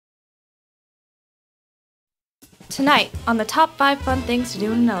Tonight, on the top 5 fun things to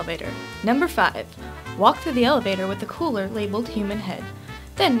do in an elevator. Number 5. Walk through the elevator with the cooler labeled human head.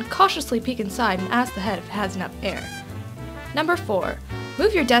 Then cautiously peek inside and ask the head if it has enough air. Number 4.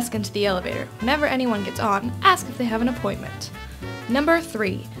 Move your desk into the elevator. Whenever anyone gets on, ask if they have an appointment. Number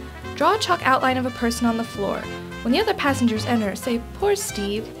 3. Draw a chalk outline of a person on the floor. When the other passengers enter, say, "Poor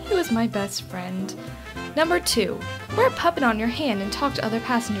Steve, he was my best friend." Number 2. Wear a puppet on your hand and talk to other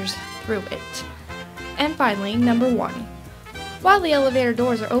passengers through it. And finally, number 1. While the elevator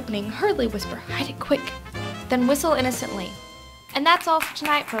doors are opening, hurriedly whisper, "Hide it quick." Then whistle innocently. And that's all for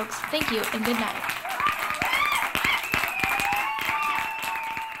tonight, folks. Thank you and good night.